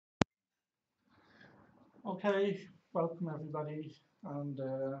Okay, welcome everybody, and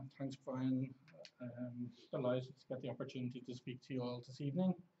thanks, Brian. Delighted to get the opportunity to speak to you all this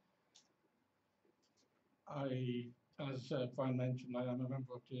evening. As Brian mentioned, I am a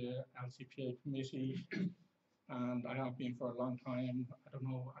member of the LCPA committee, and I have been for a long time. I don't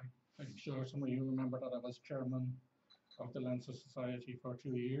know, I'm sure some of you remember that I was chairman of the Leinster Society for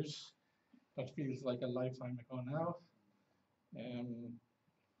 2 years. That feels like a lifetime ago now. Um,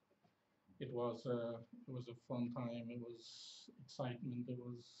 it was a fun time. It was excitement. It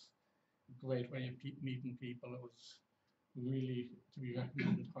was great way of meeting people. It was really to be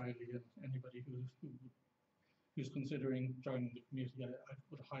recommended highly, and anybody who's considering joining the community, I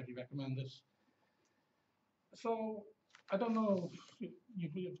would highly recommend it. So I don't know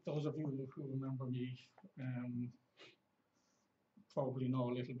if those of you who remember me probably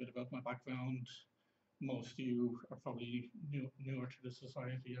know a little bit about my background. Most of you are probably newer to the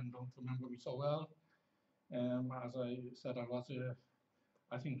society and don't remember me so well. As I said,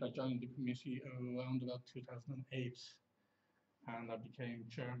 I think I joined the committee around about 2008, and I became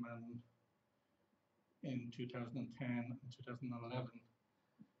chairman in 2010 and 2011.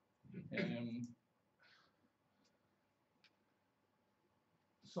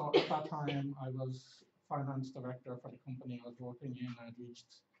 So at that time, I was finance director for the company I was working in. I'd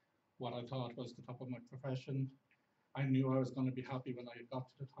reached what I thought was the top of my profession. I knew I was going to be happy when I got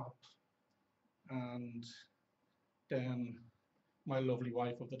to the top. And then my lovely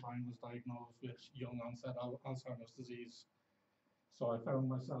wife of the time was diagnosed with young onset Alzheimer's disease. So I found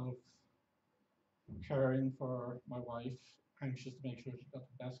myself caring for my wife, anxious to make sure she got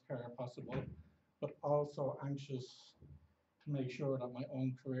the best care possible, but also anxious to make sure that my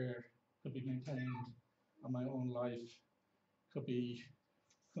own career could be maintained and my own life could be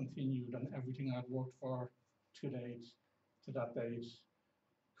continued, and everything I'd worked for to date, to that date,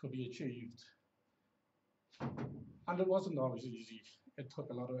 could be achieved. And it wasn't always easy. It took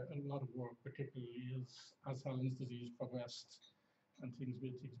a lot of work, particularly as Helen's disease progressed and things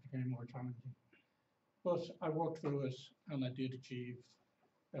became more challenging. But I worked through it, and I did achieve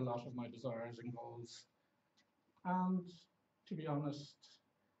a lot of my desires and goals. And to be honest,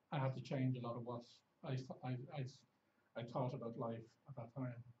 I had to change a lot of what I thought about life at that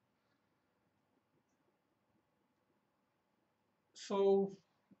time. So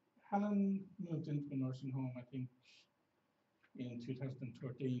Helen moved into a nursing home, I think, in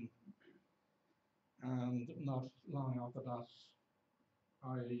 2013. And not long after that,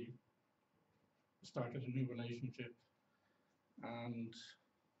 I started a new relationship, and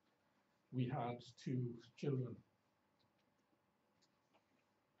we had 2 children.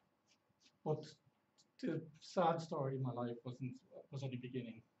 But the sad story in my life was only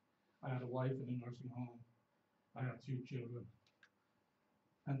beginning. I had a wife in a nursing home. I had 2 children.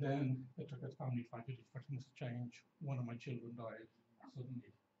 And then it took a family tragedy for things to change. One of my children died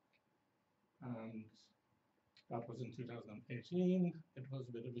suddenly. And that was in 2018. It was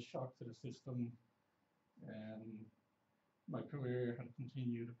a bit of a shock to the system. My career had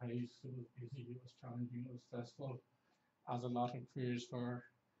continued apace. It was busy, it was challenging, it was stressful, as a lot of careers for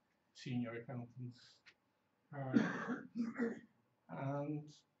senior accountants are. And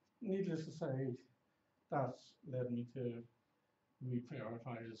needless to say, that led me to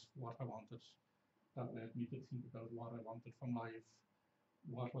reprioritize what I wanted. That led me to think about what I wanted from life.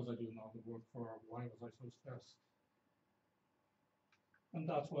 What was I doing all the work for? Why was I so stressed? And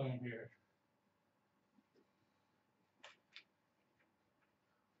that's why I'm here.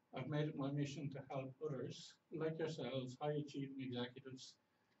 I've made it my mission to help others, like yourselves, high-achieving executives,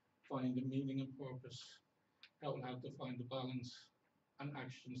 find the meaning and purpose that will help to find the balance and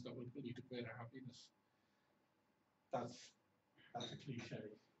actions that will lead to greater happiness. That's a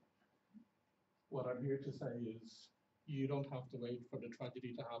cliche. What I'm here to say is, you don't have to wait for the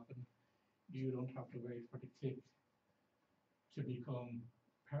tragedy to happen. You don't have to wait for the click to become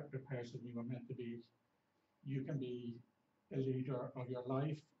the person you were meant to be. You can be a leader of your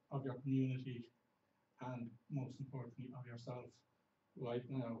life, of your community, and most importantly, of yourself right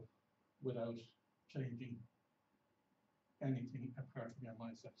now, without changing anything apart from your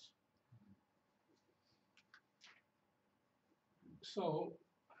mindset. So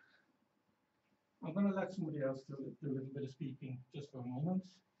I'm going to let somebody else do a little bit of speaking just for a moment.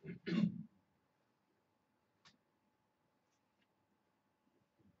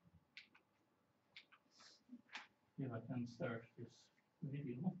 Here I can start this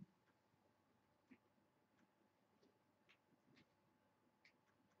video.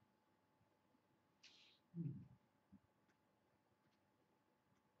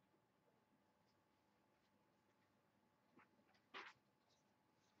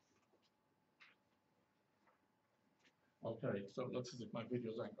 Okay, so it looks as if my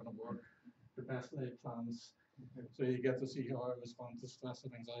videos aren't going to work. The best laid plans. So you get to see how I respond to stress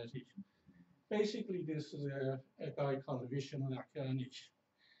and anxiety. Basically, this is a guy called Vishen Lakhiani.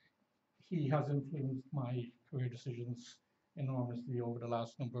 He has influenced my career decisions enormously over the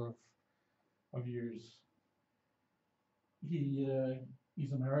last number of years.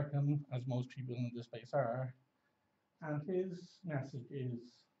 He's American, as most people in this space are, and his message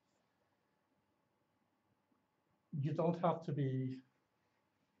is you don't have to be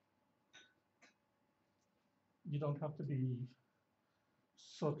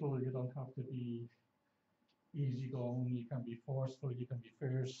subtle, you don't have to be easygoing, you can be forceful, you can be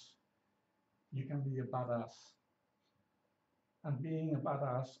fierce, you can be a badass. And being a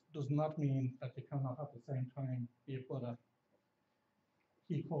badass does not mean that you cannot at the same time be a Buddha.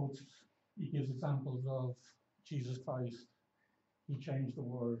 He gives examples of Jesus Christ. He changed the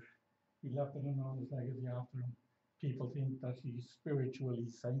world. He left an enormous legacy after him. People think that he's spiritually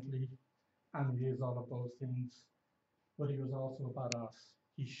saintly, and he is all of those things. But he was also a badass.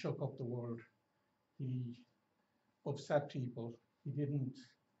 He shook up the world. He upset people. He didn't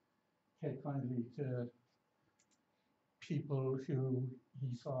take kindly to people who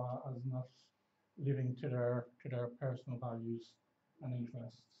he saw as not living to their personal values and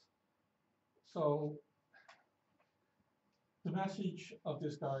interests. So the message of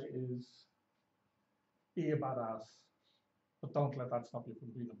this guy is be a badass, but don't let that stop you from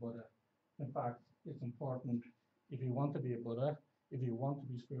being a Buddha. In fact, it's important if you want to be a Buddha, if you want to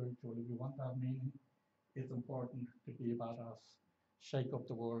be spiritual, if you want to have meaning, it's important to be a badass. Shake up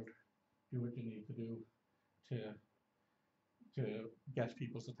the world, do what you need to do to get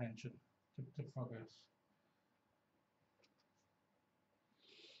people's attention, to progress.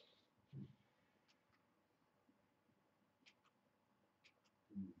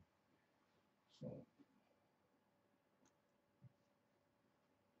 So,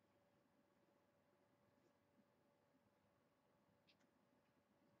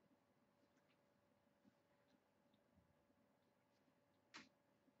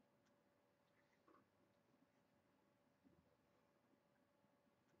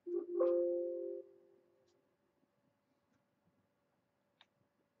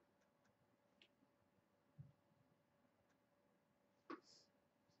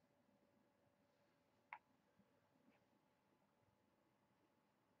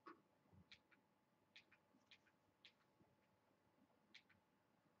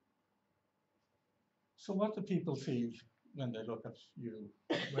 so what do people see when they look at you?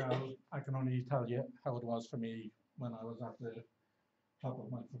 Well, I can only tell you how it was for me when I was at the top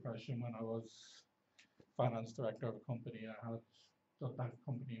of my profession, when I was finance director of a company. I had that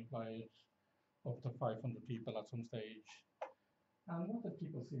company employed up to 500 people at some stage. And what did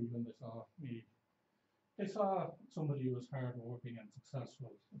people see when they saw me? They saw somebody who was hardworking and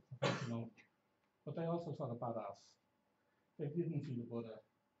successful, professional, but they also saw the badass. They didn't see the Buddha.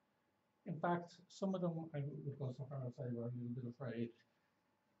 In fact, some of them, I would go so far as say, were a little bit afraid.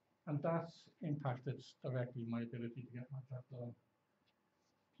 And that impacted directly my ability to get my job done.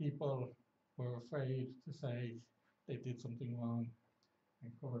 People were afraid to say they did something wrong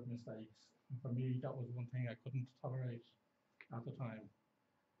and covered mistakes. And for me, that was one thing I couldn't tolerate at the time.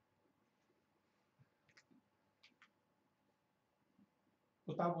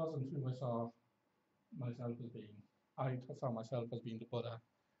 But that wasn't who I saw myself as being. I saw myself as being the Buddha.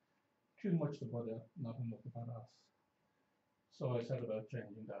 Too much the Buddha, not enough the badass. So I set about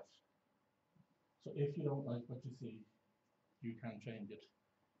changing that. So if you don't like what you see, you can change it.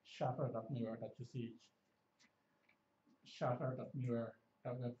 Shatter that mirror that you see. Shatter that mirror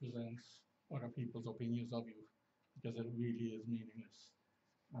that represents other people's opinions of you, because it really is meaningless.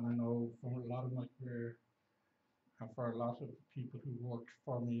 And I know from a lot of my career, and for a lot of people who worked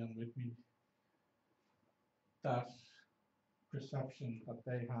for me and with me, that perception that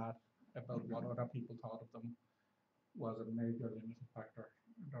they had about what other people thought of them was a major limiting factor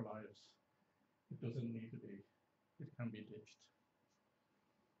in their lives. It doesn't need to be. It can be ditched.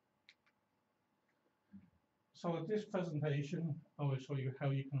 So at this presentation, I will show you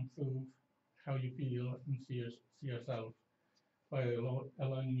how you can improve how you feel and see yourself by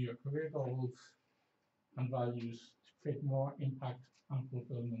aligning your career goals and values to create more impact and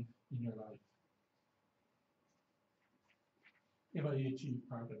fulfillment in your life. If I achieve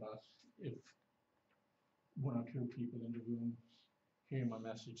part of that, if one or two people in the room hear my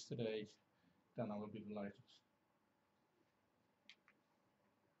message today, then I will be delighted.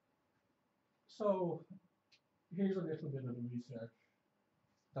 So here's a little bit of the research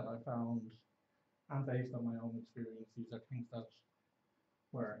that I found, and based on my own experience, these are things that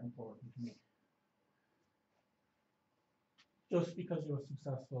were important to me. just because you're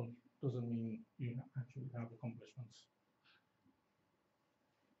successful doesn't mean you actually have accomplishments.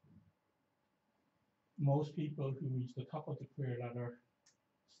 Most people who reach the top of the career ladder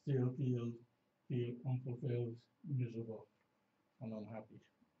still feel unfulfilled, miserable, and unhappy.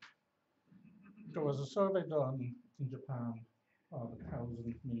 There was a survey done in Japan of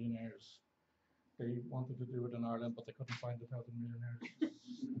 1,000 millionaires. They wanted to do it in Ireland, but they couldn't find 1,000 millionaires.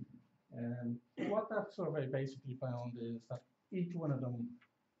 And what that survey basically found is that each one of them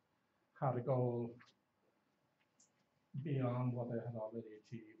had a goal beyond what they had already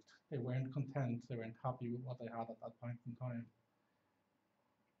achieved. They weren't content, they weren't happy with what they had at that point in time.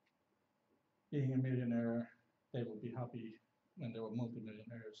 Being a millionaire, they would be happy when they were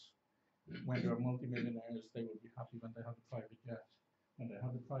multimillionaires. When they were multimillionaires, they would be happy when they had a private jet. When they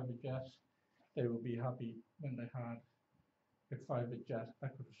had a private jet, they would be happy when they had a private jet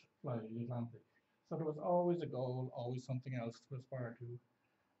that could fly the Atlantic. So there was always a goal, always something else to aspire to,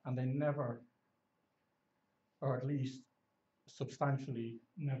 and they never, or at least substantially,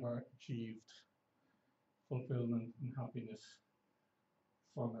 never achieved fulfillment and happiness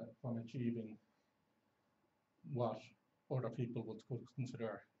from achieving what other people would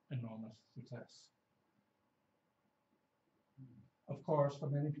consider enormous success. Of course, for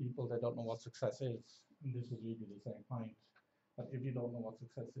many people, they don't know what success is, and this is really the same point. But if you don't know what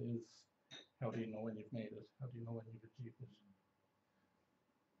success is, how do you know when you've made it? How do you know when you've achieved it?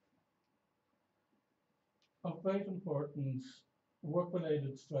 Of great importance,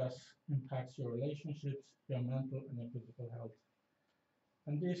 work-related stress impacts your relationships, your mental and your physical health.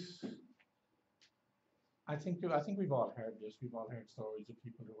 And this, I think we've all heard this. We've all heard stories of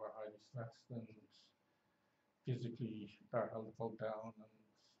people who are highly stressed and physically their health broke down, and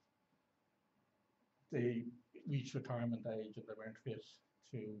they reached retirement age and they weren't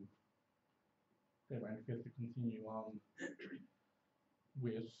fit to continue on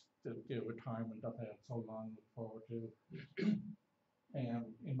with the retirement that they had so long looked forward to.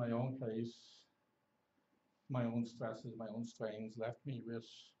 And in my own case, my own stresses, my own strains left me with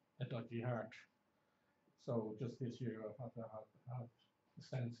a dodgy heart. So just this year, I've had to have a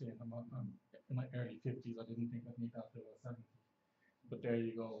sense in. I'm in my early 50s. I didn't think I'd need that till I was 70. But there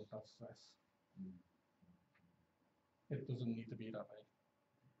you go, that's stress. It doesn't need to be that way.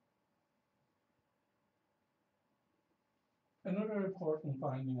 Another important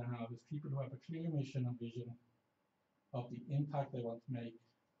finding I have is people who have a clear mission and vision of the impact they want to make,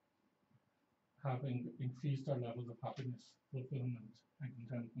 having increased their levels of happiness, fulfillment, and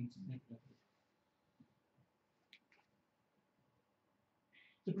contentment significantly.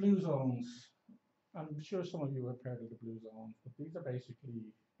 The blue zones. I'm sure some of you have heard of the blue zones, but these are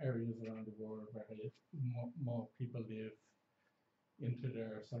basically areas around the world where more people live into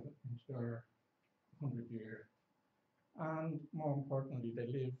their 100-year. And more importantly, they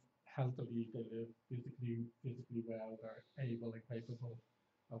live healthily, they live physically well, they're able and capable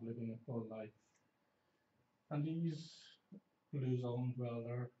of living a full life. And these blue zones, well,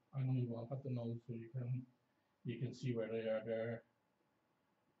 I know you all have the notes, so you can see where they are there.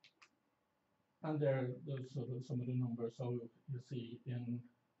 And there's sort of some of the numbers. So you see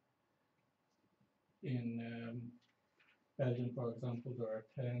in Belgium, for example, there are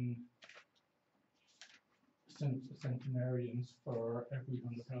 10 centenarians for every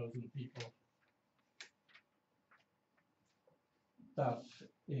 100,000 people. That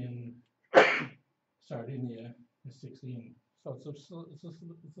in Sardinia is 16. So it's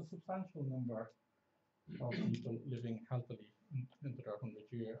a substantial number of people living healthily into their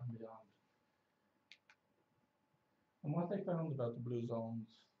 100-year and beyond. And what they found about the blue zones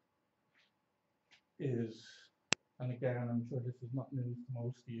is, and again, I'm sure this is not news to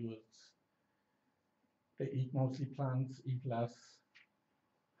most of you, they eat mostly plants, eat less,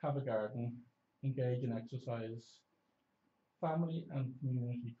 have a garden, engage in exercise, family and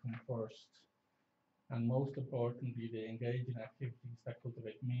community come first, and most importantly, they engage in activities that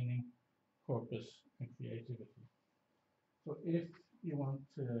cultivate meaning, purpose, and creativity. So if you want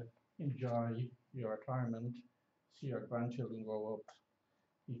to enjoy your retirement, see your grandchildren grow up,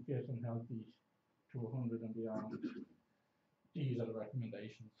 be fit and healthy to 100 and beyond, these are the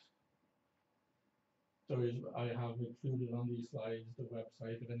recommendations. I have included on these slides the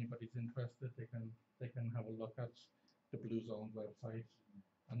website. If anybody's interested, they can have a look at the Blue Zone website,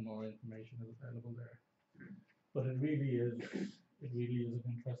 and more information is available there. But it really is an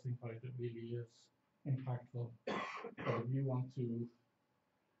interesting point. It really is impactful. But if you want to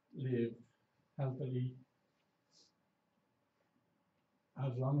live healthily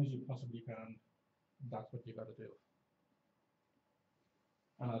as long as you possibly can, that's what you got to do.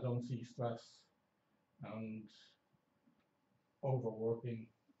 And I don't see stress and overworking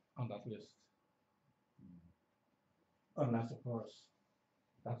on that list. Unless, of course,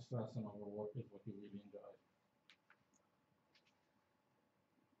 that stress and overwork is what you really enjoy.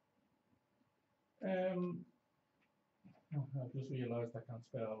 I've just realized I can't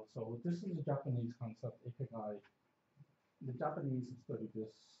spell. So this is a Japanese concept, ikigai. The Japanese have studied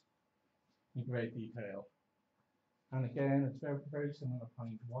this in great detail. And again, it's very, very similar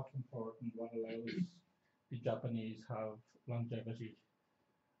point. What's important, what allows the Japanese have longevity,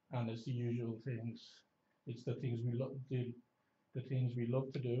 and it's the usual things. It's the things we love, the things we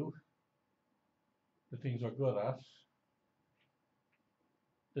love to do, the things we're good at,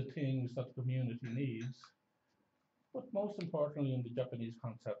 the things that the community needs, but most importantly in the Japanese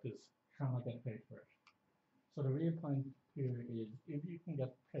concept is, can I get paid for it? So the real point here is, if you can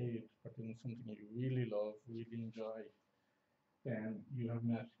get paid for doing something you really love, really enjoy, then you have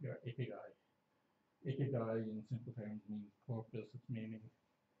met your ikigai. Ikigai in simple terms means purpose, it's meaning,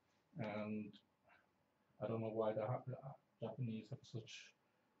 and I don't know why the Japanese have such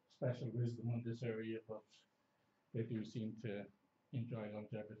special wisdom in this area, but they do seem to enjoy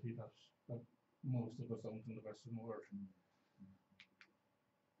longevity that most of us don't in the Western world.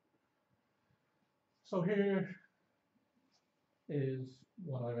 So here is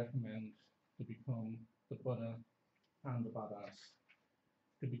what I recommend to become the Buddha and the badass.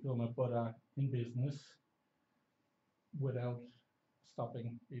 To become a Buddha in business without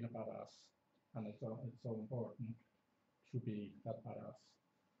stopping being a badass. And it's so important to be that badass.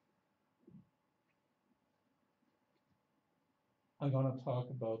 I'm going to talk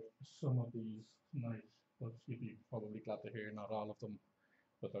about some of these tonight, but you'll be probably glad to hear not all of them,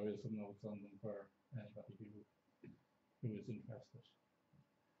 but there is some notes on them for anybody who is interested.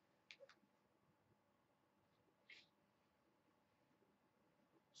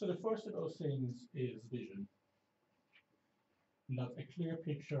 So the first of those things is vision. And that's a clear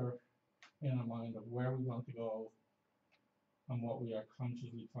picture in our mind of where we want to go and what we are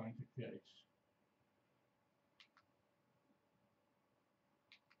consciously trying to create.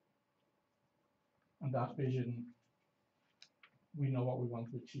 And that vision, we know what we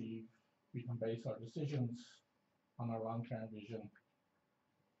want to achieve. We can base our decisions on our long-term vision,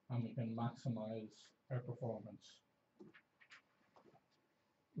 and we can maximize our performance.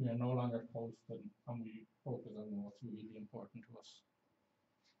 We are no longer posting, and we focus on what's really important to us.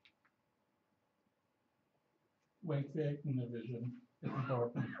 When creating a vision, it's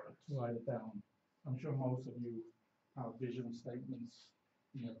important to write it down. I'm sure most of you have vision statements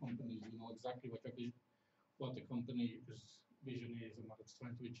in your companies. You know exactly what the company's vision is and what it's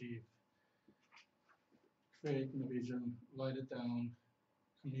trying to achieve. Creating a vision, write it down,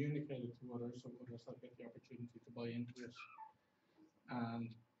 communicate it to others so others will get the opportunity to buy into it. And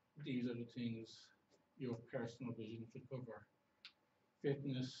these are the things your personal vision should cover: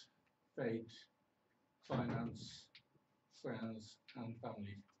 fitness, faith, finance, friends, and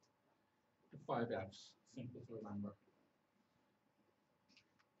family. The 5 F's, simple to remember.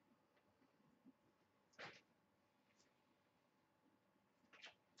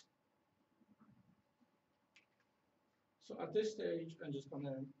 So at this stage, I'm just going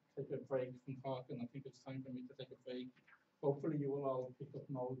to take a break from talking. I think it's time for me to take a break. Hopefully you will all pick up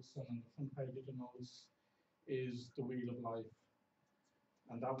notes, and on the front page of the notes is the wheel of life.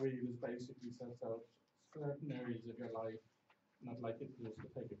 And that wheel is basically sets out certain areas of your life, and I'd like it to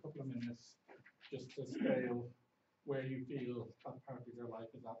take a couple of minutes just to scale where you feel that part of your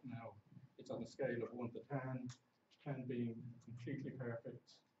life is at now. It's on a scale of 1 to 10, 10 being completely perfect,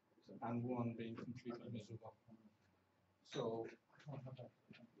 and 1 being completely miserable. So, if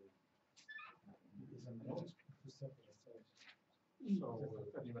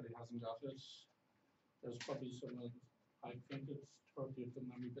anybody hasn't got it, there's probably some, I think it's 30 of them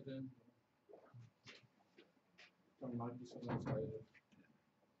that we put in. There might be some outside of it.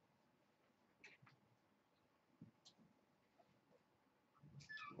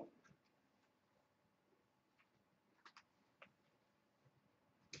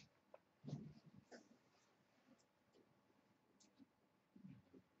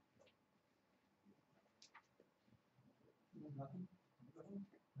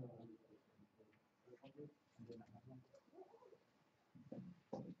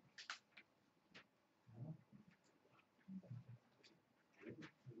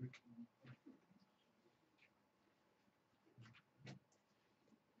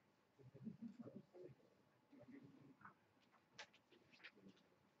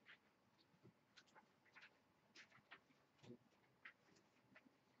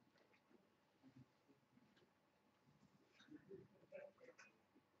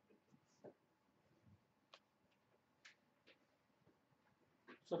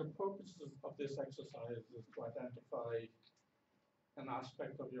 So the purpose of this exercise is to identify an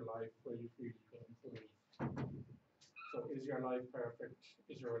aspect of your life where you feel you could improve. So is your life perfect?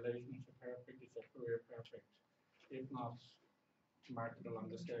 Is your relationship perfect? Is your career perfect? If not, mark it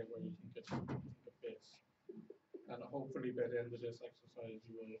along the scale where you think it fits. And hopefully by the end of this exercise,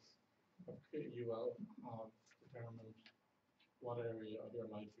 you will have determined what area of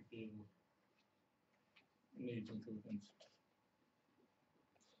your life you feel needs improvement.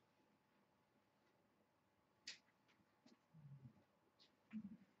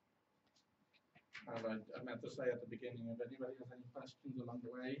 And I meant to say at the beginning, if anybody has any questions along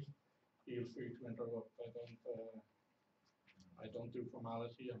the way, feel free to interrupt. I don't do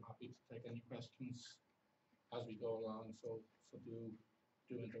formality. I'm happy to take any questions as we go along. So do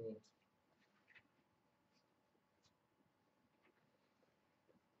interrupt.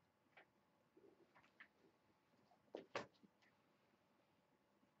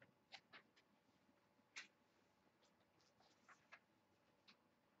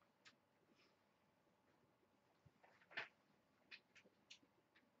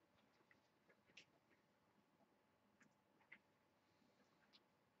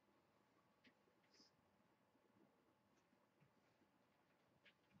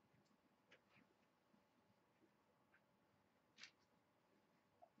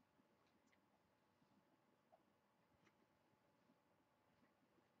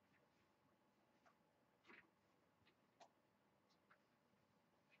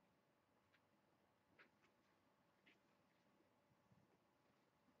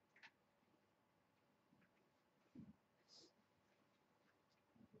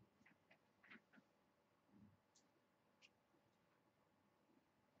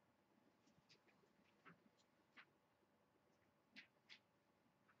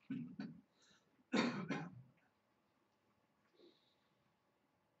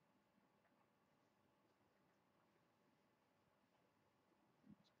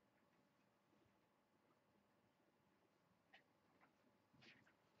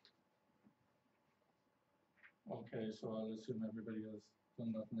 Okay, so I'll assume everybody has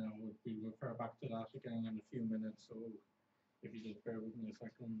done that now. We'll refer back to that again in a few minutes. So if you just bear with me a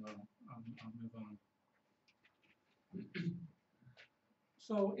second, I'll move on.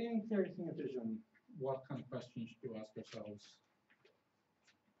 So in creating a vision, what kind of questions should you ask yourselves?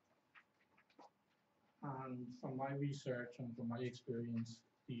 And from my research and from my experience,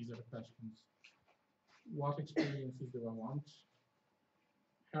 these are the questions. What experiences do I want?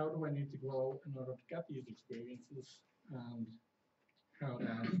 How do I need to grow in order to get these experiences? And how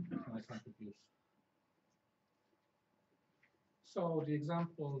then can I contribute? So the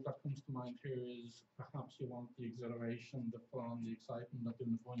example that comes to mind here is perhaps you want the exhilaration, the fun, the excitement of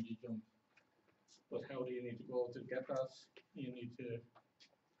doing the bungee jump. But how do you need to go to get that? You need to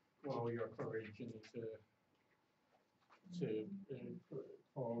grow your courage. You need to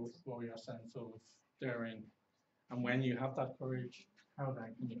grow your sense of daring. And when you have that courage, how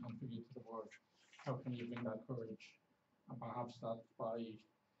then can you contribute to the world? How can you bring that courage? And perhaps that's by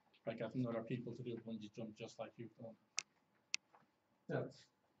getting other people to do a bungee jump just like you've done. That's,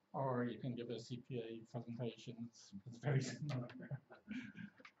 or you can give a CPA presentation. It's very similar.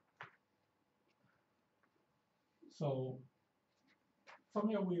 So from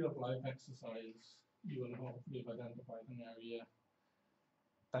your Wheel of Life exercise, you will hopefully have identified an area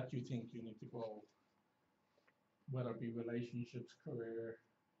that you think you need to grow, whether it be relationships, career,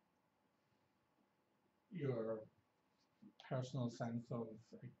 your personal sense of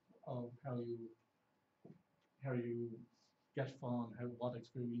how you get fun, what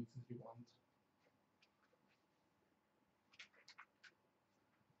experiences you want.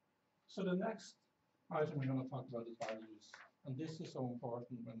 So the next item we're going to talk about is values, and this is so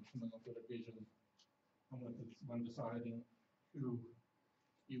important when coming up with a vision and when deciding who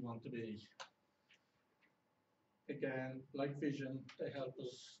you want to be. Again, like vision, they help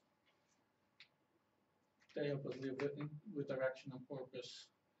us live with direction and purpose,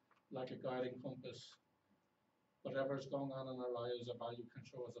 like a guiding compass. Whatever's going on in our lives, a value can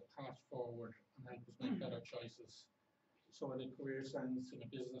show us a path forward and help us make better choices. So in a career sense, in a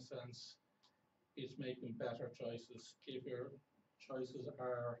business sense, it's making better choices. If your choices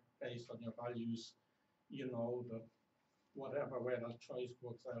are based on your values, you know that whatever way that choice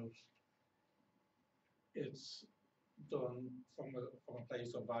works out, it's done from a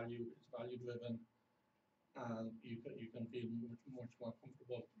place of value. It's value driven, and you can feel much more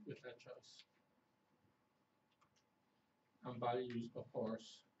comfortable with that choice. And values, of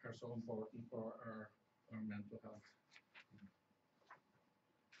course, are so important for our mental health.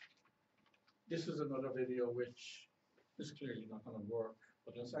 This is another video which is clearly not going to work,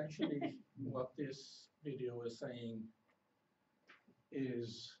 But essentially, what this video is saying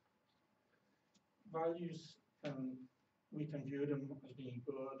is values, we can view them as being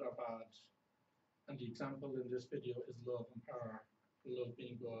good or bad. And the example in this video is love and power, love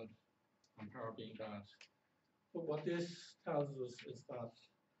being good and power being bad. But what this tells us is that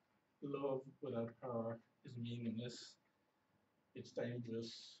love without power is meaningless, it's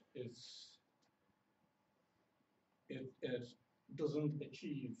dangerous, it doesn't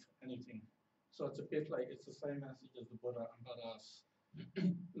achieve anything. So it's a bit like, it's the same message as the Buddha and badass.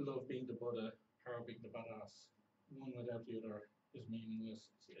 Love being the Buddha, power being the badass. One without the other is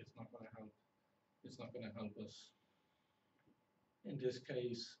meaningless. It's not going to help. It's not going to help us. In this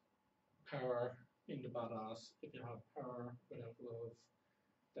case, power being the badass. If you have power without love,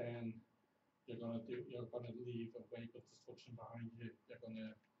 then you're going to leave a wake of destruction behind you. You're going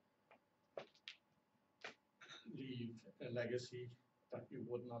to leave a legacy that you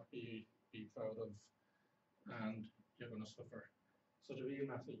would not be proud of, and you're going to suffer. So the real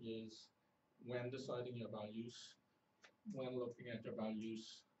message is, when deciding your values, when looking at your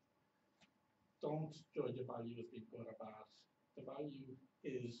values, don't judge a value as being good or bad. The value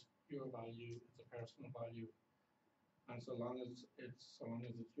is your value, it's a personal value, and so long as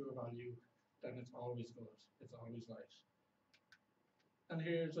it's your value, then it's always good, it's always right. And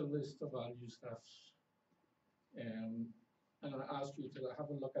here's a list of values that I'm going to ask you to have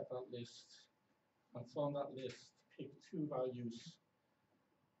a look at that list, and from that list, pick 2 values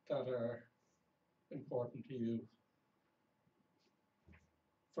that are important to you.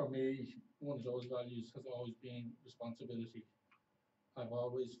 For me, one of those values has always been responsibility. I've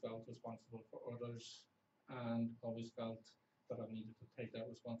always felt responsible for others and always felt that I needed to take that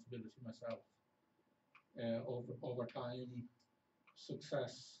responsibility myself. Over time,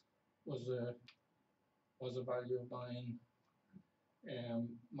 success was a value of mine.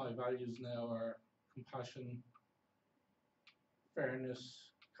 My values now are compassion,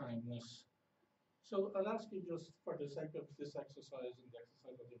 fairness, kindness. So I'll ask you, just for the sake of this exercise and the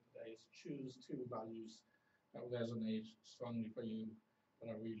exercise I did today, is choose 2 values that resonate strongly for you, that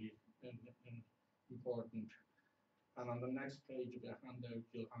are really important. And on the next page of your handout,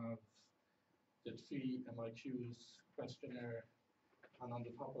 you'll have the 3 MIQs questionnaire, and on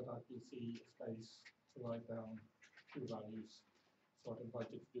the top of that, you'll see a space to write down 2 values. So I'd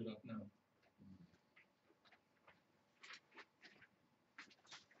invite you to do that now.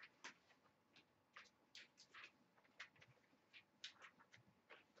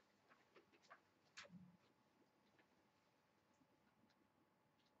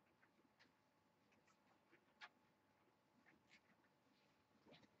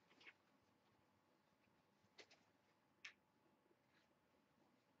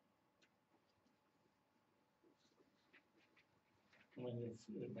 When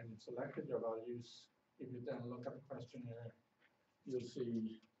you've selected your values, if you then look at the questionnaire, you'll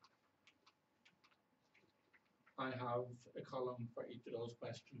see I have a column for each of those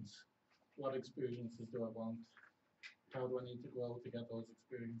questions. What experiences do I want? How do I need to go out to get those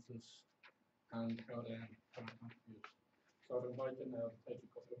experiences? And how then can I contribute? So I'd invite you now to take a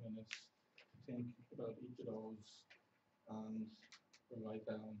couple of minutes to think about each of those and write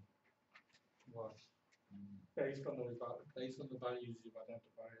down what, based on the values you've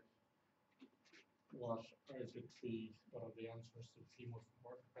identified, what are the answers to the 3 most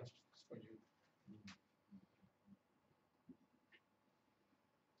important questions for you?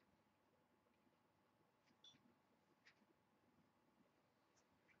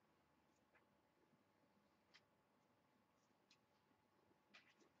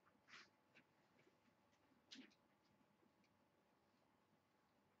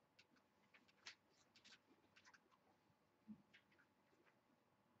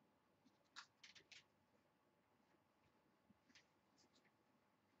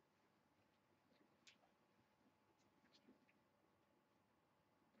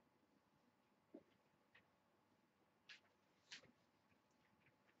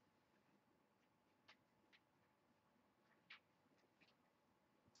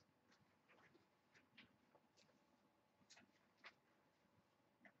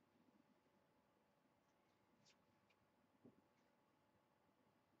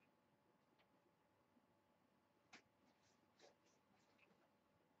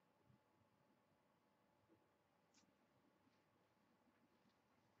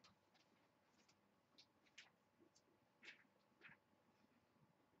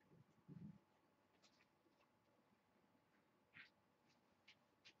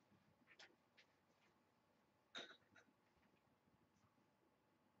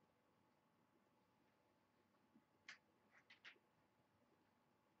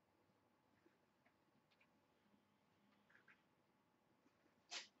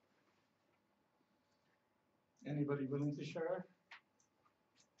 Anybody willing to share?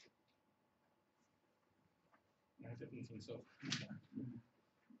 I didn't think so.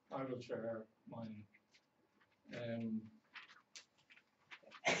 I will share mine.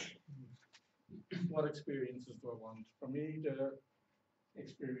 What experiences do I want? For me, the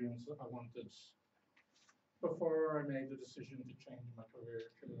experience I wanted before I made the decision to change my career,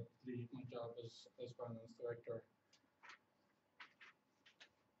 to leave my job as finance director,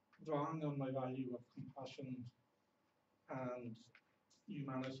 drawing on my value of compassion and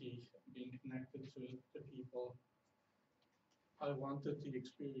humanity, being connected to people, I wanted the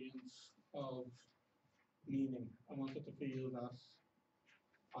experience of meaning. I wanted to feel that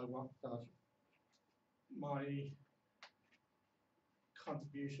my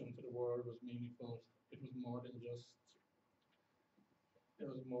contribution to the world was meaningful. It was more than it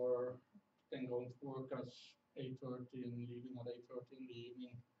was more than going to work at 8:30 and leaving at 8:30 in the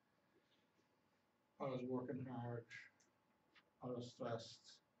evening. I was working hard, I was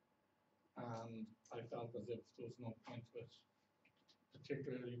stressed, and I felt as if there was no point to it,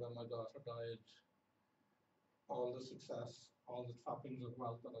 particularly when my daughter died. All the success, all the trappings of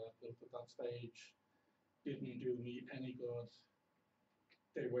wealth that I had built at that stage didn't do me any good.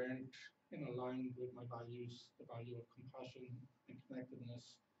 They weren't in aligned with my values, the value of compassion and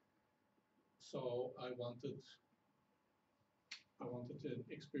connectedness. So I wanted to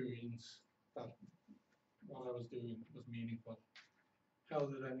experience that what I was doing was meaningful. How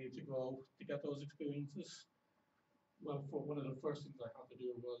did I need to go to get those experiences? Well, for one of the first things I had to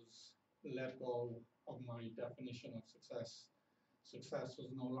do was let go of my definition of success. Success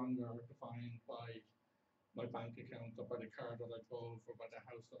was no longer defined by my bank account or by the car that I drove or by the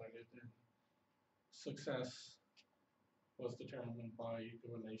house that I lived in. Success was determined by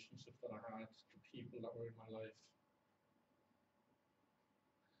the relationships that I had, the people that were in my life.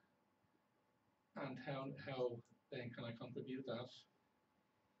 And how then can I contribute that?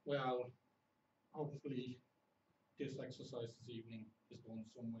 Well, hopefully this exercise this evening is going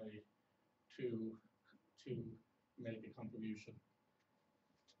some way to make a contribution.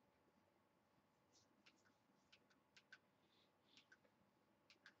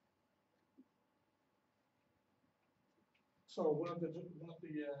 So I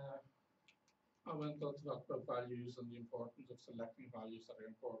went on to talk about values and the importance of selecting values that are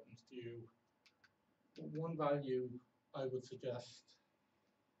important to you. One value I would suggest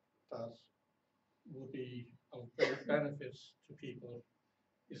that would be of great benefit to people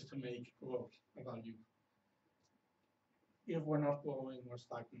is to make growth a value. If we're not growing, we're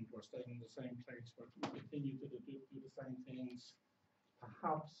stagnant, we're staying in the same place, we continue to do the same things,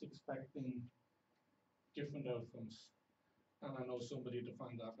 perhaps expecting different outcomes. And I know somebody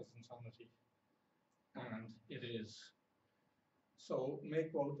defined that as insanity, and it is. So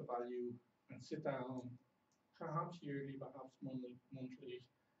make growth a value and sit down, perhaps yearly, perhaps monthly,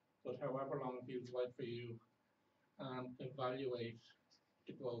 but however long it feels right for you, and evaluate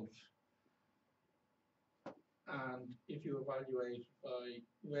the growth. And if you evaluate by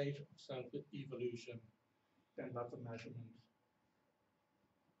rate of self-evolution, then that's a measurement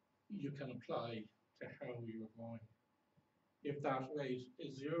you can apply to how you're going. If that rate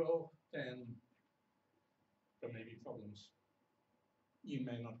is 0, then there may be problems. You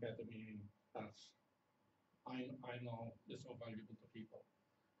may not get the meaning that I know is so valuable to people.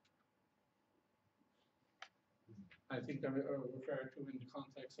 I think I refer to in the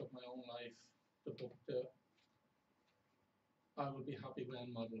context of my own life, the book, I will be happy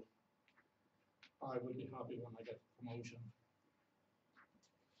when model. I will be happy when I get a promotion.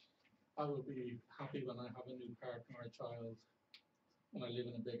 I will be happy when I have a new partner or a child, when I live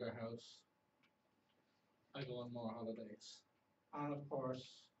in a bigger house, I go on more holidays. And of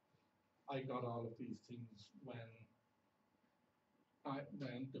course, I got all of these things when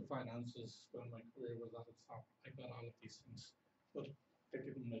the finances, when my career was at its top, I got all of these things, but they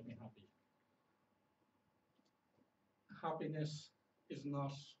didn't make me happy. Happiness is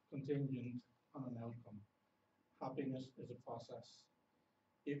not contingent on an outcome. Happiness is a process.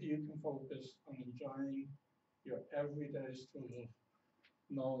 If you can focus on enjoying your everyday struggle,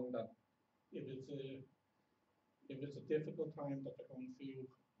 knowing that if it's a difficult time that they're going through,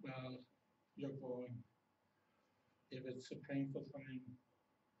 well, you're growing. If it's a painful time,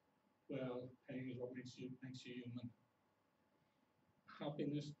 well, pain is what makes you human.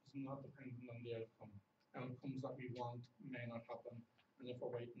 Happiness is not dependent on the outcome. Outcomes that we want may not happen, and if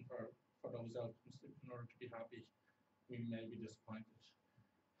we're waiting for those outcomes in order to be happy, we may be disappointed.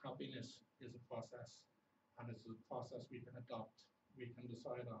 Happiness is a process, and it's a process we can adopt, we can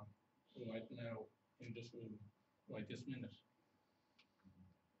decide on right now in this room, right this minute.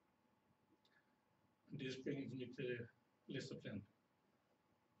 This brings me to discipline,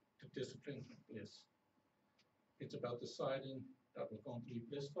 bliss. It's about deciding that we're going to be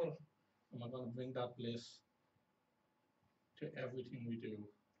blissful and we're going to bring that bliss to everything we do,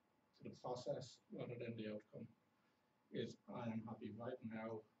 to the process rather than the outcome. Is I am happy right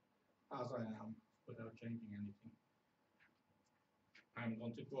now as I am without changing anything. I'm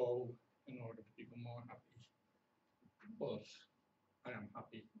going to grow in order to become more happy, but I am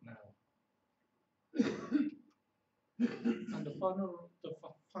happy now. And the final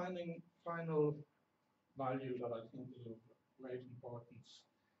value that I think is of great importance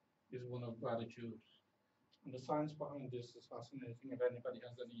is one of gratitude. And the science behind this is fascinating. If anybody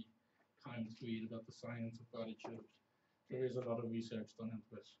has any time to read about the science of gratitude, there is a lot of research done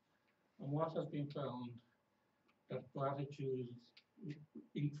into it. And what has been found that gratitude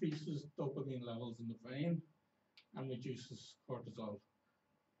increases dopamine levels in the brain and reduces cortisol.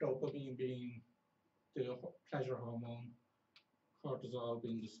 Dopamine being the pleasure hormone, cortisol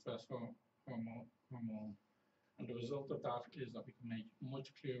being the stress hormone. And the result of that is that we can make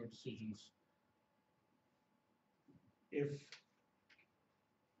much clearer decisions. If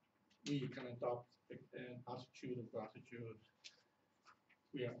we can adopt an attitude of gratitude,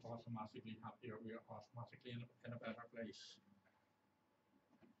 we are automatically happier, we are automatically in a better place.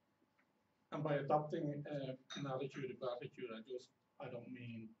 And by adopting an attitude of gratitude, I don't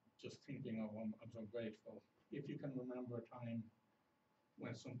mean just thinking, oh, I'm so grateful. If you can remember a time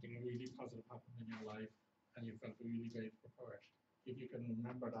when something really positive happened in your life and you felt really grateful for it, if you can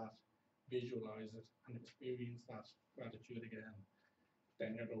remember that, visualize it, and experience that gratitude again,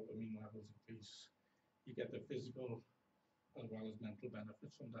 then your dopamine levels increase. You get the physical as well as mental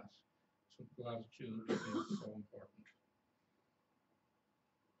benefits from that. So gratitude is so important.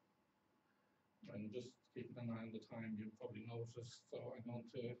 And just keeping an eye on the time, you'll probably notice, so I'm going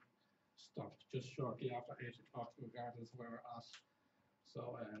to stop just shortly after 8 o'clock, regardless of where we're at.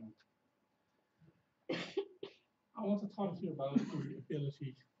 So I want to talk to you about the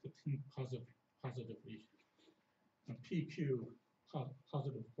ability to think positively. And PQ,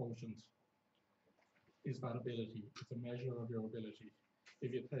 positive quotient, is that ability. It's a measure of your ability.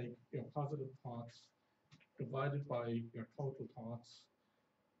 If you take your positive thoughts divided by your total thoughts,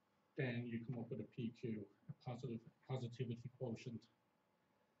 then you come up with a PQ, a positivity quotient.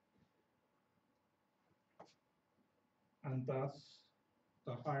 And that's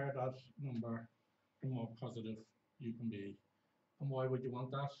the higher that number, the more positive you can be. And why would you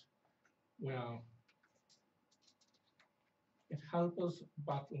want that? Well, it helps us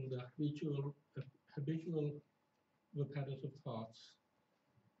battle the habitual repetitive thoughts.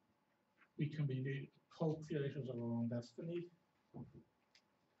 We can be the co-creators of our own destiny.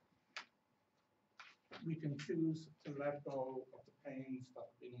 We can choose to let go of the pains that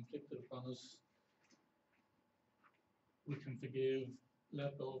have been inflicted upon us. We can forgive,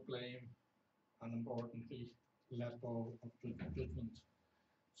 let go of blame, and importantly, let go of judgment.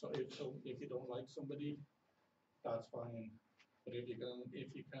 So if you don't like somebody, that's fine. But if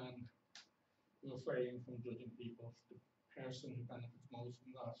you can refrain from judging people, the person who benefits most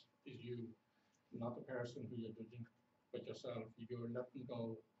from that is you, not the person who you're judging, but yourself. You're letting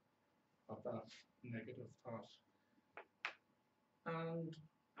go of that negative thought. And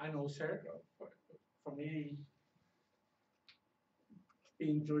I know, Sarah, for me,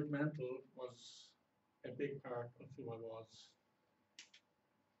 being judgmental was a big part of who I was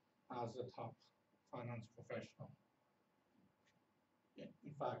as a top finance professional.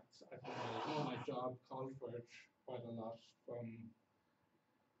 In fact, I think my job called for it quite a lot.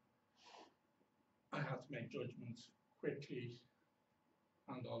 I had to make judgments quickly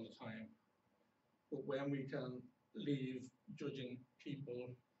and all the time. But when we can leave judging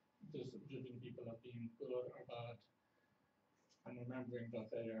people, just judging people as being good or bad, and remembering that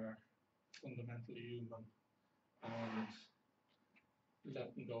they are fundamentally human, and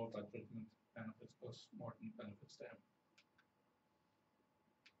letting go of that judgment benefits us more than benefits them.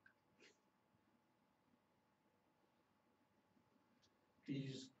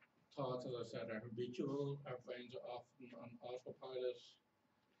 These thoughts, as I said, are habitual. Our brains are often on autopilot,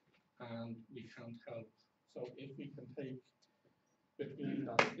 and we can't help. So if we can take between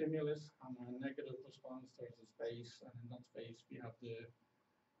that stimulus and our negative response, there's a space, and in that space we have the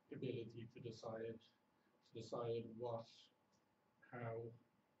ability to decide what, how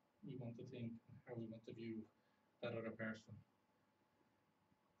we want to think, and how we want to view that other person.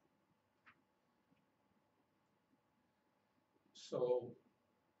 So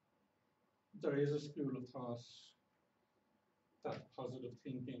there is a school of thought that positive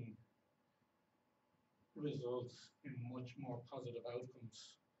thinking results in much more positive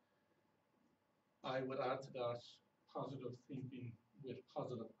outcomes. I would add to that positive thinking with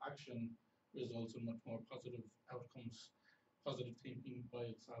positive action results in much more positive outcomes. Positive thinking by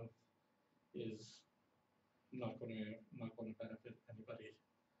itself is not going to benefit anybody.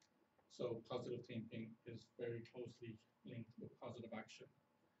 So positive thinking is very closely linked with positive action.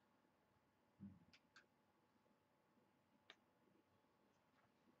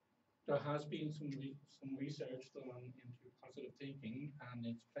 There has been some research done into positive thinking and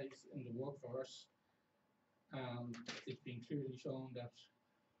its place in the workforce, and it's been clearly shown that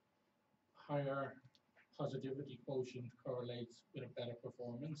higher positivity quotient correlates with a better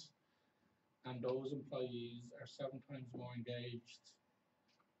performance, and those employees are 7 times more engaged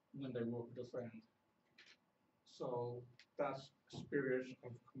when they work with a friend. So that spirit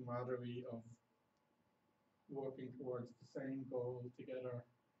of camaraderie, of working towards the same goal together,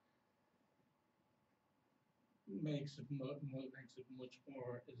 makes it much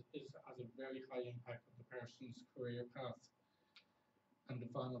more, has a very high impact on the person's career path. And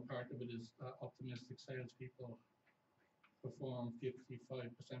the final part of it is optimistic salespeople perform 55%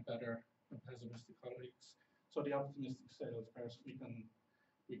 better than pessimistic colleagues. So the optimistic salesperson,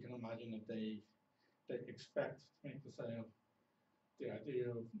 we can imagine that they expect to make the sale. The idea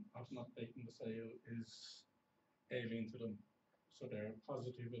of not making the sale is alien to them. So their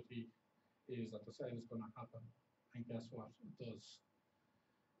positivity is that the sale is going to happen. And guess what? It does.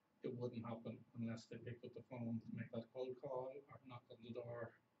 It wouldn't happen unless they pick up the phone to make that cold call or knock on the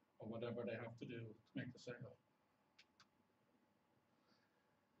door or whatever they have to do to make the sale.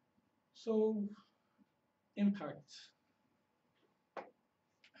 So, impact.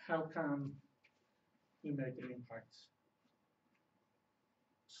 How can we make an impact?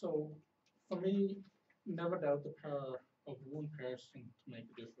 So, for me, never doubt the power of one person to make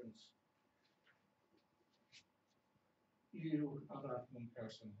a difference. You are that one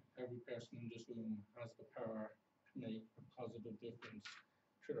person. Every person in this room has the power to make a positive difference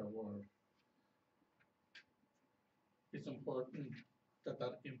to their world. It's important that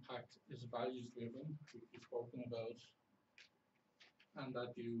that impact is values driven, which we've spoken about, and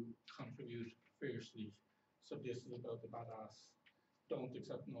that you contribute fiercely. So this is about the badass. Don't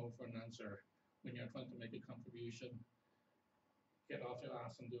accept no for an answer when you're trying to make a contribution. Get off your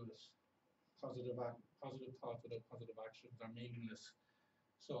ass and do it. Positive thoughts without positive actions are meaningless.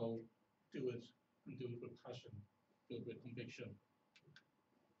 So do it, and do it with passion, do it with conviction.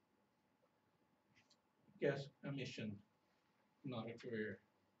 Get a mission, not a career.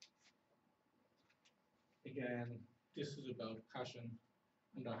 Again, this is about passion,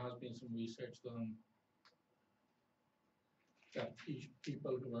 and there has been some research done that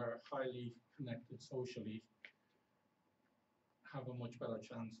people who are highly connected socially have a much better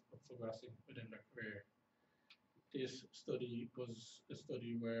chance of progressing within their career. This study was a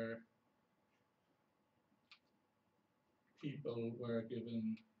study where people were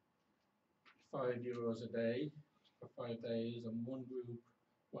given €5 a day for 5 days, and one group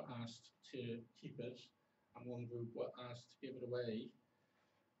were asked to keep it, and one group were asked to give it away.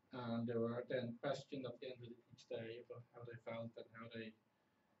 And they were then questioned at the end of each day about how they felt and how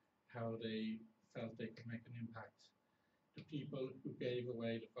they felt they could make an impact. The people who gave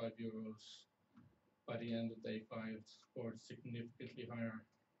away the €5 by the end of day 5 scored significantly higher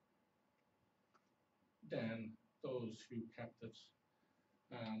than those who kept it.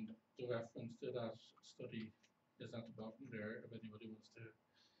 And the reference to that study is at the bottom there if anybody wants to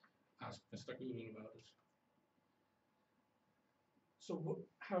ask Mr. Google about it. So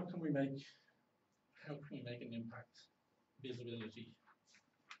how can we make an impact? Visibility.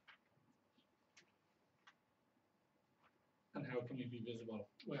 And how can we be visible?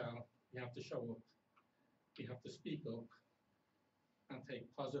 Well, you have to show up, you have to speak up, and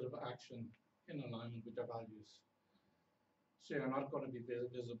take positive action in alignment with your values. So you're not going to be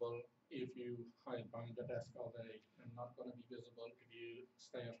visible if you hide behind your desk all day. You're not going to be visible if you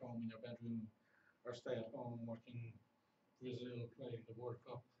stay at home in your bedroom or stay at home watching Brazil playing the World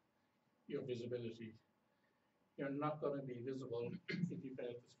Cup. Your visibility. You're not going to be visible if you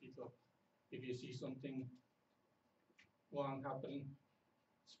fail to speak up. If you see something wrong happening,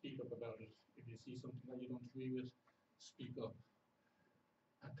 speak up about it. If you see something that you don't agree with, speak up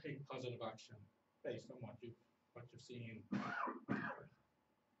and take positive action based on what you've seen.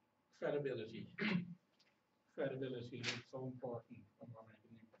 Credibility. Credibility is so important when we're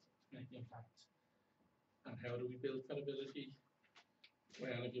making impact. And how do we build credibility?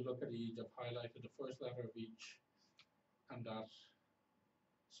 Well, if you look at each, I've highlighted the first letter of each, and that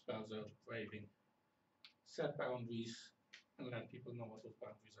spells out craving. Set boundaries and let people know what those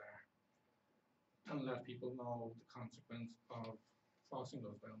boundaries are. And let people know the consequence of crossing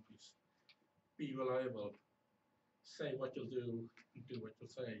those boundaries. be reliable, say what you'll do, and do what you'll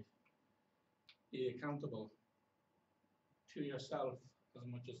say. Be accountable to yourself as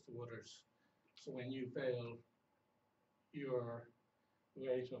much as to others. So when you fail, your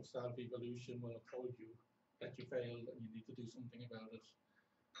rate of self-evolution will have told you that you failed and you need to do something about it.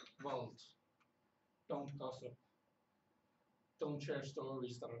 Vault. Don't gossip. Don't share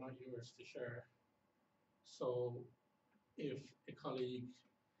stories that are not yours to share. So if a colleague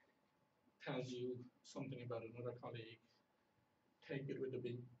tells you something about another colleague, take it with a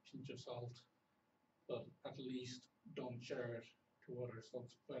big pinch of salt, but at least don't share it to others. Don't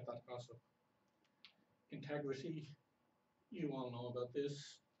spread that gossip. Integrity, you all know about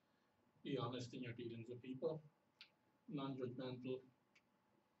this. Be honest in your dealings with people. Non-judgmental,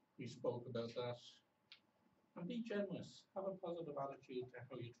 we spoke about that. And be generous. Have a positive attitude to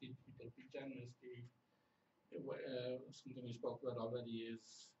how you treat people. Be generous. Something we spoke about already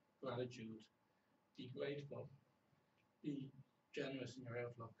is gratitude. Be grateful. Be generous in your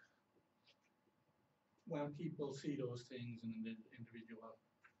outlook. When people see those things in an individual,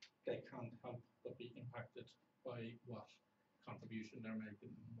 they can't help but be impacted by what contribution they're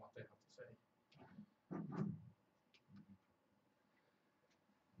making and what they have to say.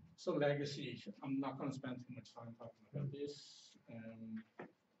 So legacy, I'm not going to spend too much time talking about this.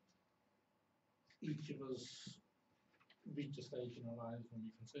 Each of us reach a stage in our lives when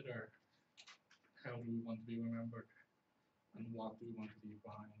we consider how do we want to be remembered and what do we want to leave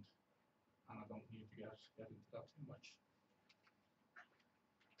behind. And I don't need to get into that too much.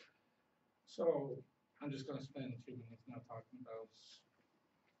 So I'm just going to spend 2 minutes now talking about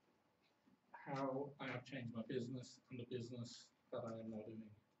how I have changed my business and the business that I am now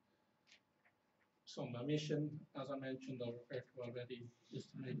doing. So my mission, as I mentioned or referred to already,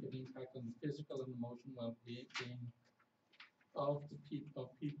 is to make an impact on the physical and emotional well-being of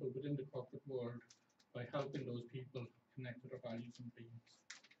people within the corporate world by helping those people connect with their values and dreams.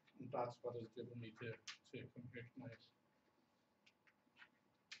 And that's what has driven me to come here tonight.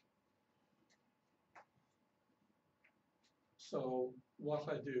 So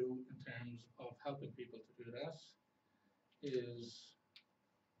what I do in terms of helping people to do that is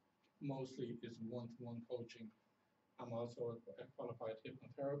mostly one-to-one coaching. I'm also a qualified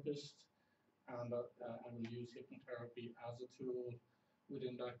hypnotherapist, and I will use hypnotherapy as a tool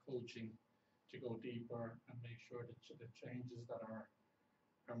within that coaching to go deeper and make sure that the changes that are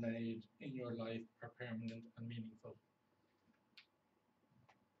made in your life are permanent and meaningful.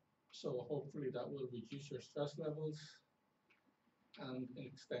 So hopefully that will reduce your stress levels and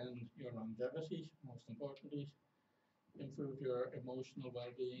extend your longevity, most importantly, improve your emotional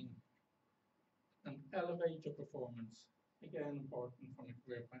well-being, and elevate your performance. Again, important from a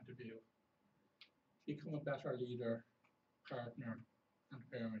career point of view. Become a better leader, partner, and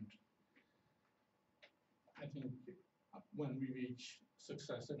parent. I think when we reach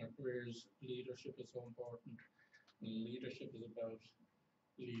success in our careers, leadership is so important. And leadership is about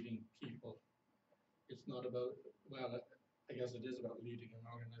leading people. It's not about, well, I guess it is about leading an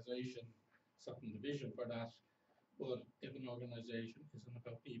organization, setting the vision for that. But if an organization isn't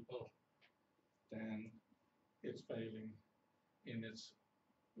about people, then it's failing in its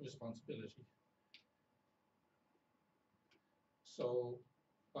responsibility. So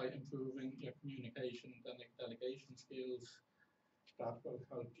by improving your communication and delegation skills, that will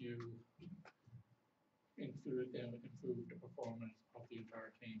help you improve the performance of the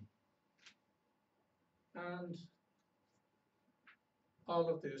entire team. And all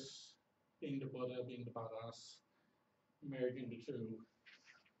of this, being the Buddha, being the badass, merging the two,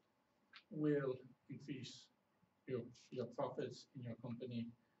 will increase your profits in your company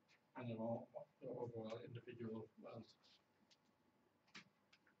and your overall individual wealth.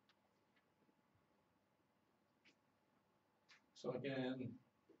 So again,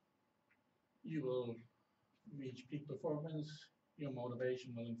 you will reach peak performance, your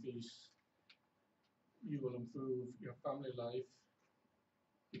motivation will increase, you will improve your family life,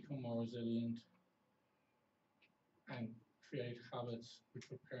 become more resilient, and create habits which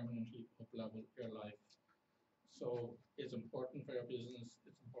will permanently up-level your life. So it's important for your business,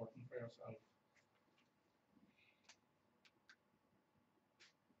 it's important for yourself.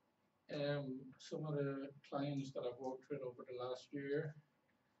 Some of the clients that I've worked with over the last year,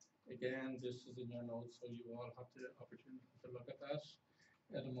 again, this is in your notes, so you all have the opportunity to look at that.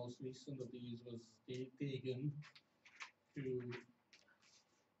 The most recent of these was Deegan, who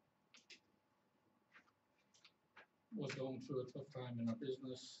was going through a tough time in her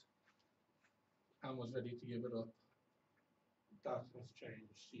business and was ready to give it up. That has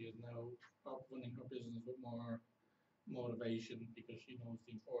changed. She is now up running her business with more motivation because she knows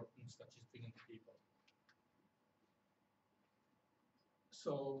the importance that she's bringing to people.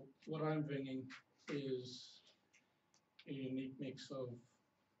 So what I'm bringing is a unique mix of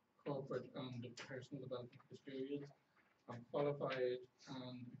corporate and personal development experience. I'm qualified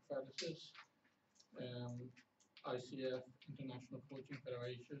and accredited. ICF, International Coaching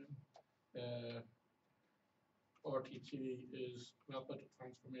Federation. RTT is Rapid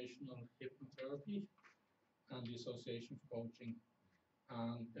Transformational Hypnotherapy, and the Association for Coaching.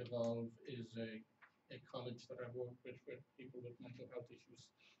 And Evolve is a college that I work with people with mental health issues.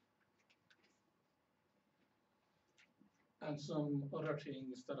 And some other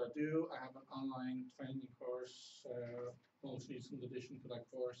things that I do, I have an online training course. Most recent addition to that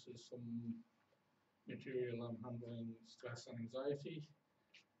course is some material on handling stress and anxiety.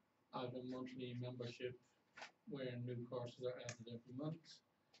 I have a monthly membership where new courses are added every month,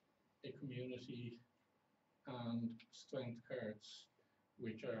 a community, and strength cards,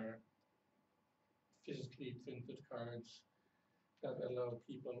 which are physically printed cards that allow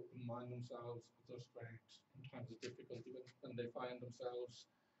people to remind themselves of their strengths in times of difficulty when they find themselves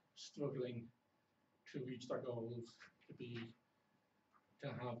struggling to reach their goals, to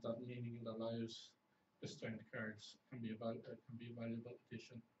have that meaning in their lives. The strength cards can be a valuable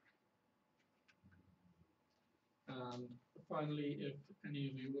addition. And finally, if any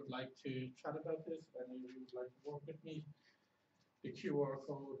of you would like to chat about this, if any of you would like to work with me, the QR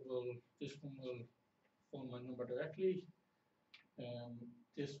code this one will phone my number directly.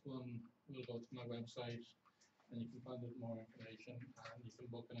 This one will go to my website, and you can find out more information, and you can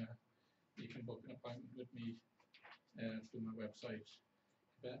book an appointment with me through my website.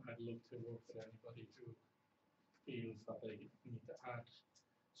 I'd love to work with anybody who feels that they need to add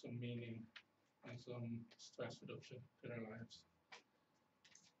some meaning and some stress reduction to their lives.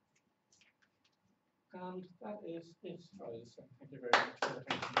 And that is it. Thank you very much for your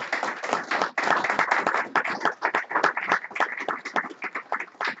attention.